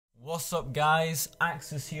What's up guys,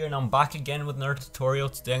 Axis here and I'm back again with another tutorial.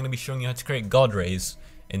 Today I'm going to be showing you how to create God rays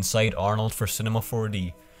inside Arnold for Cinema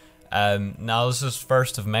 4D. Now this is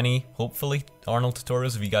first of many, hopefully, Arnold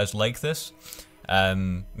tutorials. If you guys like this,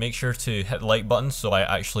 make sure to hit the like button so I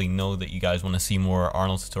actually know that you guys want to see more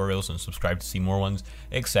Arnold tutorials and subscribe to see more ones,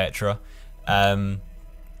 etc. I'm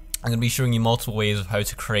going to be showing you multiple ways of how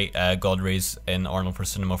to create God rays in Arnold for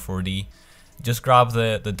Cinema 4D. Just grab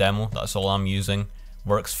the demo, that's all I'm using.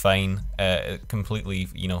 Works fine, completely,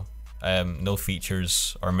 no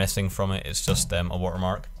features are missing from it, it's just a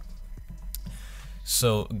watermark.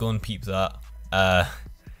 So go and peep that.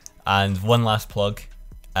 And one last plug,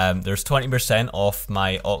 there's 20% off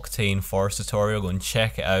my Octane Forest tutorial, go and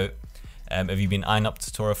check it out. If you've been eyeing up the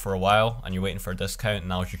tutorial for a while and you're waiting for a discount,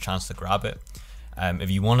 now's your chance to grab it. If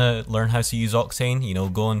you want to learn how to use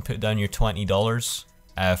Octane, go and put down your $20.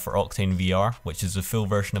 For Octane VR, which is the full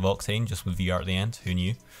version of Octane, just with VR at the end. Who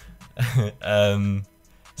knew?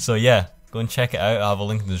 So yeah, go and check it out. I'll have a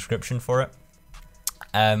link in the description for it.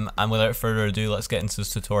 And without further ado, let's get into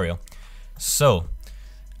this tutorial. So,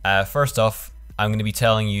 first off, I'm going to be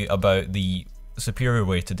telling you about the superior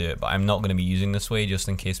way to do it, but I'm not going to be using this way just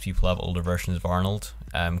in case people have older versions of Arnold,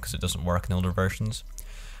 because it doesn't work in older versions.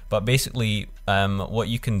 But basically, what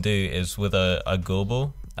you can do is with a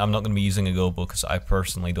Goble. I'm not going to be using a Goble because I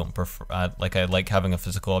personally don't prefer, I like having a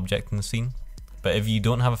physical object in the scene. But if you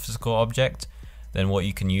don't have a physical object, then what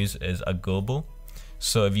you can use is a Goble.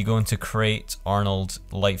 So if you go into Create, Arnold,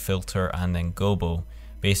 Light Filter, and then Goble,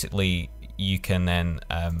 basically you can then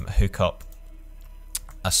hook up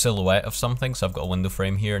a silhouette of something. So I've got a window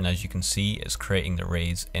frame here, and as you can see, it's creating the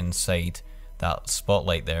rays inside that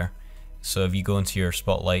spotlight there. So if you go into your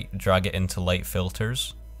spotlight, drag it into Light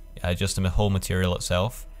Filters, just in the whole material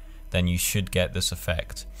itself, then you should get this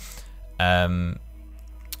effect. And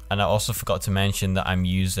I also forgot to mention that I'm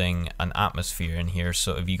using an atmosphere in here.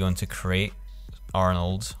 So if you go into Create,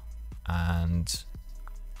 Arnold, and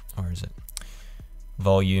where is it?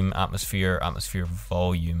 Volume, atmosphere,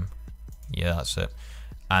 volume. Yeah, that's it.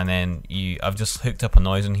 And then I've just hooked up a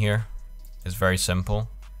noise in here. It's very simple.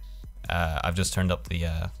 I've just turned up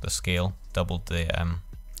the scale, doubled the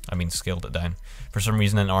scaled it down. For some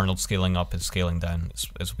reason in Arnold, scaling up is scaling down.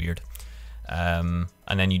 It's weird. And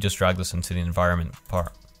then you just drag this into the environment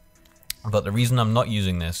part. But the reason I'm not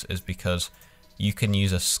using this is because you can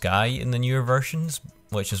use a sky in the newer versions,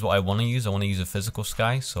 which is what I want to use. I want to use a physical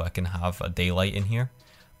sky so I can have a daylight in here.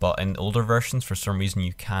 But in older versions, for some reason,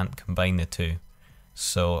 you can't combine the two.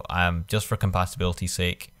 So just for compatibility's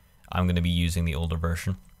sake, I'm going to be using the older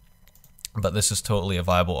version. But this is totally a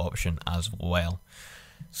viable option as well.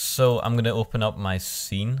 So I'm going to open up my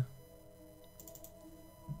scene,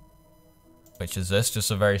 which is this,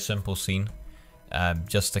 just a very simple scene,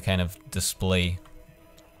 just to kind of display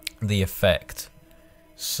the effect.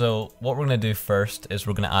 So what we're going to do first is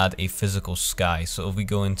we're going to add a physical sky. So if we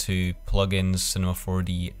go into plugins, Cinema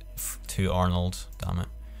 4D to Arnold, damn it,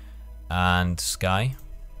 and sky,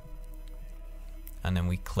 and then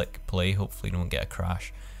we click play, hopefully we don't get a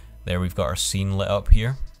crash. There, we've got our scene lit up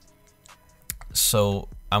here. So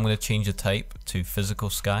I'm going to change the type to physical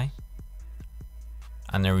sky,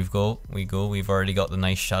 and there we go. We've already got the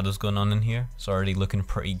nice shadows going on in here. It's already looking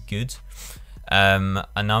pretty good. And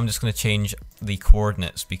now I'm just going to change the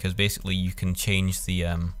coordinates, because basically you can change the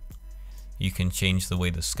way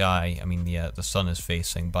the sky, the sun is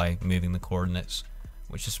facing by moving the coordinates,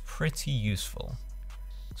 which is pretty useful.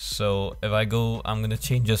 So if I go, I'm going to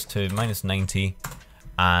change this to -90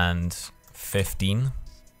 and 15.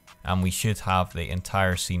 And we should have the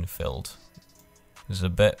entire scene filled. There's a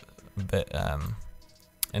bit,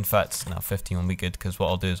 in fact, no, 15 will be good, because what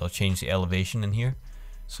I'll do is I'll change the elevation in here.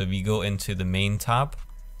 So if you go into the main tab,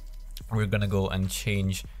 we're going to go and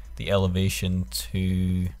change the elevation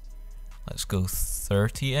to, let's go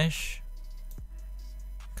 30-ish.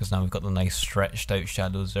 Because now we've got the nice stretched out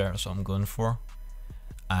shadows there, that's what I'm going for.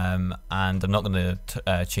 And I'm not going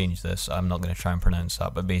to change this, I'm not going to try and pronounce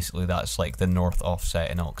that, but basically that's like the north offset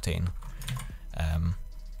in Octane.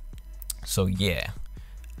 So yeah,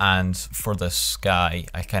 and for the sky,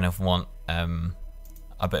 I kind of want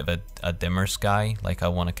a bit of a dimmer sky, like I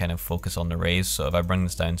want to kind of focus on the rays. So if I bring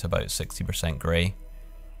this down to about 60% grey,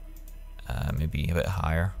 maybe a bit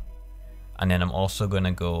higher, and then I'm also going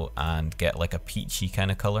to go and get like a peachy kind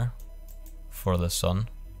of colour for the sun.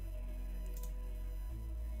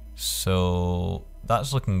 So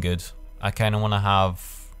that's looking good. I kind of want to have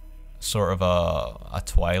sort of a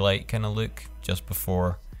twilight kind of look just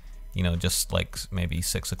before, just like maybe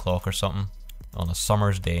 6 o'clock or something on a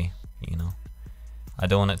summer's day. I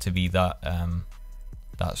don't want it to be that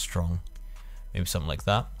strong. Maybe something like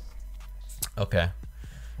that. Okay.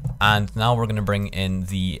 And now we're going to bring in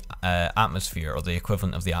the atmosphere, or the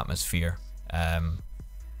equivalent of the atmosphere.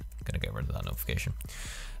 Gonna get rid of that notification.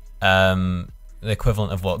 The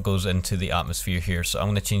equivalent of what goes into the atmosphere here. So I'm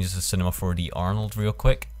going to change this to Cinema 4D Arnold real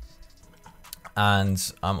quick. And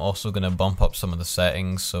I'm also going to bump up some of the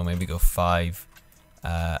settings. So maybe go 5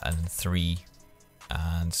 and 3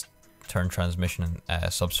 and turn transmission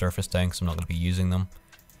and subsurface down because I'm not going to be using them.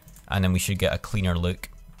 And then we should get a cleaner look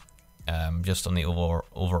just on the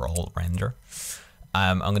overall render.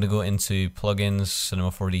 I'm going to go into plugins, Cinema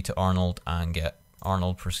 4D to Arnold, and get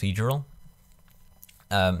Arnold procedural.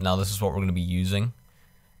 Now this is what we're going to be using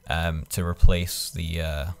to replace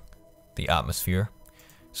the atmosphere.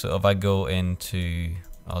 So if I go into,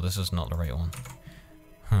 oh, this is not the right one.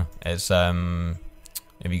 It's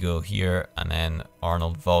if you go here and then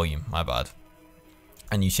Arnold volume, my bad,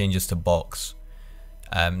 and you change this to box.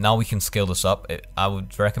 Now we can scale this up. I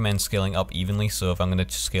would recommend scaling up evenly. So if I'm going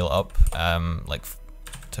to scale up like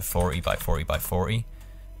to 40 by 40 by 40,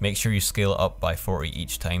 make sure you scale it up by 40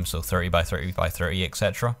 each time. So 30 by 30 by 30,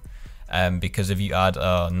 etc. Because if you add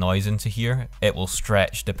noise into here, it will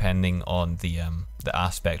stretch depending on the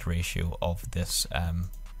aspect ratio of this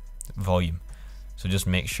volume. So just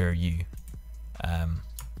make sure you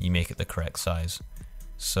make it the correct size.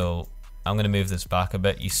 So I'm going to move this back a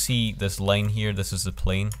bit. You see this line here, this is the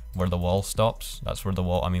plane where the wall stops. That's where the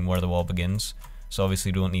wall, where the wall begins. So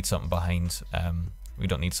obviously we don't need something behind, we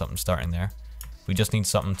don't need something starting there. We just need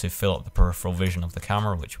something to fill up the peripheral vision of the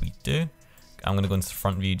camera, which we do. I'm going to go into the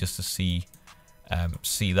front view just to see,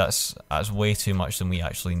 that's way too much than we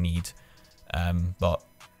actually need. But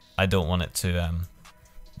I don't want it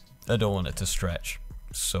to stretch.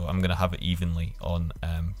 So I'm going to have it evenly on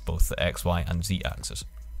both the X, Y, and Z axis.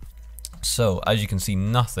 So as you can see,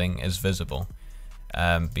 nothing is visible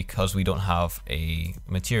because we don't have a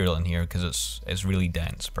material in here because it's really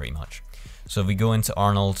dense pretty much. So if we go into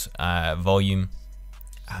Arnold, volume,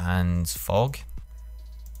 and fog,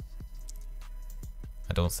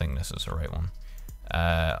 I don't think this is the right one.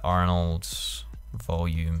 Arnold's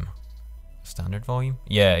volume, standard volume?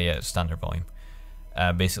 Yeah, it's standard volume.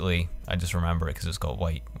 Basically, I just remember it because it's got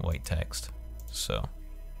white text. So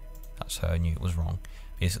that's how I knew it was wrong.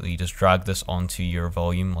 Basically, you just drag this onto your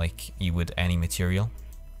volume like you would any material.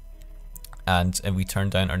 And if we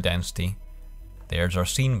turn down our density, there's our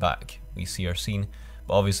scene back. We see our scene,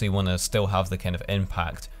 but obviously we want to still have the kind of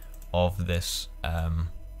impact of this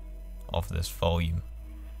volume.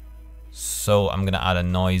 So I'm going to add a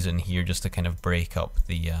noise in here just to kind of break up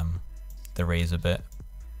the rays a bit.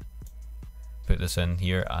 Put this in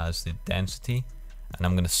here as the density, and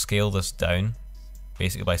I'm going to scale this down,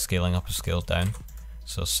 basically by scaling up and scale down.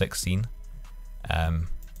 So 16,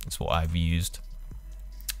 that's what I've used.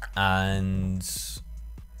 And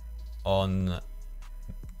on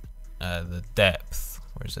the depth,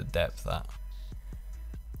 where's the depth at?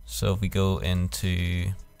 So if we go into,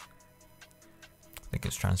 I think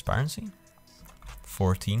it's transparency,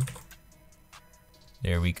 14.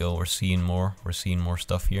 There we go. We're seeing more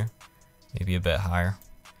stuff here. Maybe a bit higher.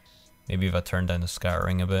 Maybe if I turn down the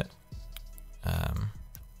scattering a bit.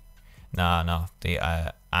 No,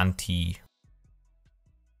 the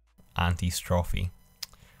anti-strophe.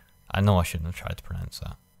 I know I shouldn't have tried to pronounce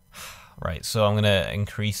that. Right, so I'm gonna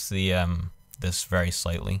increase the this very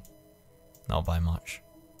slightly, not by much,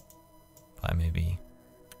 by maybe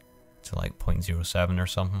to like 0.07 or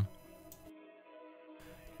something.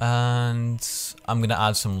 And I'm gonna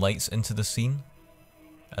add some lights into the scene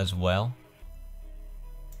as well.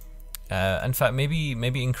 In fact,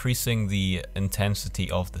 maybe increasing the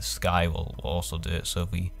intensity of the sky will also do it. So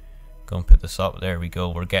if we go and put this up, there we go.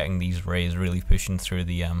 We're getting these rays really pushing through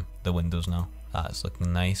the windows now. That's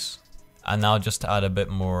looking nice. And now just to add a bit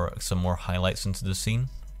more, some more highlights into the scene,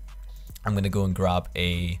 I'm gonna go and grab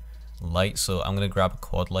a light. So I'm gonna grab a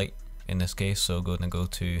quad light in this case. So gonna go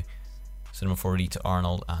to Cinema 4D to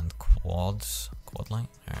Arnold and quad light.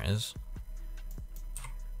 There it is.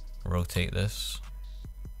 Rotate this.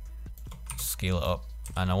 Scale it up,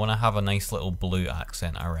 and I want to have a nice little blue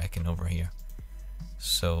accent, I reckon, over here.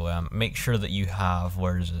 So make sure that you have,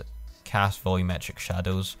 where is it, cast volumetric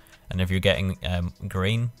shadows, and if you're getting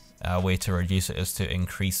grain, a way to reduce it is to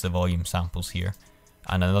increase the volume samples here.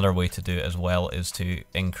 And another way to do it as well is to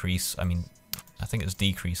increase, I think it's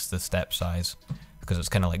decrease the step size, because it's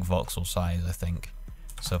kind of like voxel size, I think.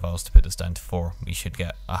 So if I was to put this down to 4, we should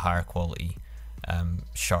get a higher quality,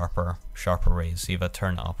 sharper rays. See if I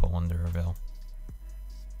turn it up, I wonder if it'll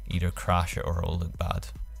either crash it or it'll look bad.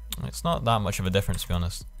 It's not that much of a difference, to be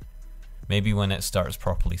honest. Maybe when it starts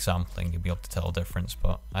properly sampling you'll be able to tell a difference,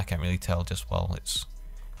 but I can't really tell just while it's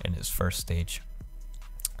in its first stage.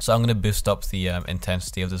 So I'm going to boost up the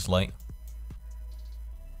intensity of this light.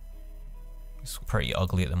 It's pretty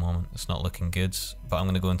ugly at the moment, it's not looking good, but I'm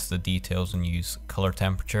going to go into the details and use color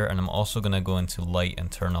temperature, and I'm also going to go into light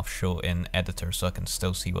and turn off show in editor so I can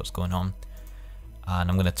still see what's going on.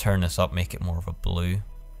 And I'm going to turn this up, make it more of a blue,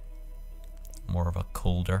 more of a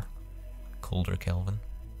colder Kelvin.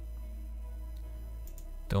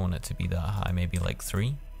 Don't want it to be that high, maybe like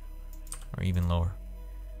 3 or even lower.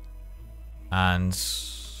 And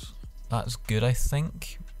that's good, I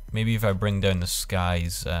think. Maybe if I bring down the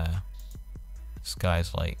sky's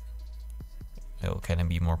light, it'll kind of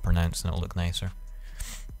be more pronounced and it'll look nicer.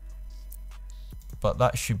 But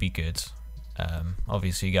that should be good.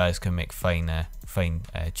 Obviously you guys can make fine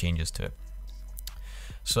changes to it.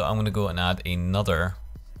 So I'm going to go and add another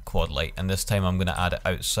quad light, and this time I'm going to add it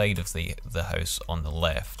outside of the house on the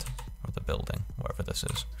left, or the building, whatever this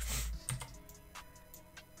is.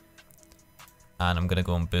 And I'm going to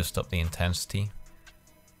go and boost up the intensity.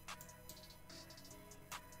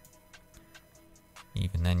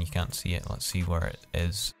 Even then you can't see it. Let's see where it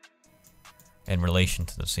is in relation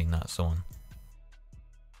to the scene. That's the one.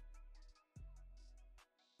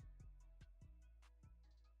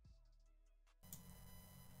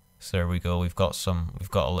 So there we go. We've got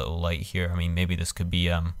a little light here. I mean, maybe this could be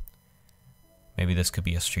a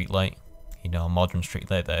street light, you know, a modern street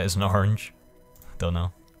light that isn't orange. Don't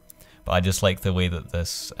know, but I just like the way that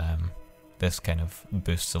this this kind of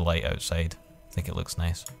boosts the light outside. I think it looks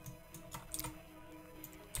nice.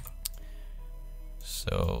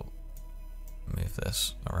 So move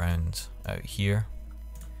this around out here.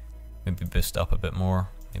 Maybe boost up a bit more,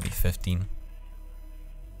 maybe 15.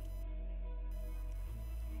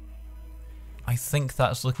 I think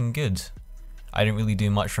that's looking good. I didn't really do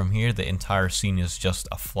much from here. The entire scene is just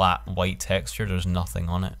a flat white texture. There's nothing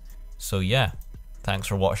on it. So yeah, thanks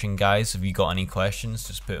for watching, guys. If you got any questions,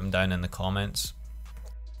 just put them down in the comments.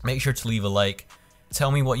 Make sure to leave a like.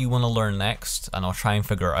 Tell me what you want to learn next, and I'll try and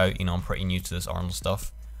figure it out. You know, I'm pretty new to this Arnold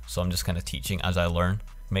stuff, so I'm just kind of teaching as I learn.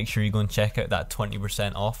 Make sure you go and check out that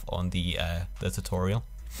 20% off on the tutorial.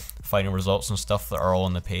 Final results and stuff that are all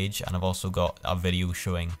on the page, and I've also got a video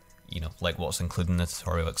showing, you know, like what's included in the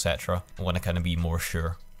tutorial, etc. I want to kind of be more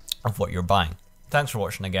sure of what you're buying. Thanks for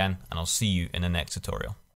watching again, and I'll see you in the next tutorial.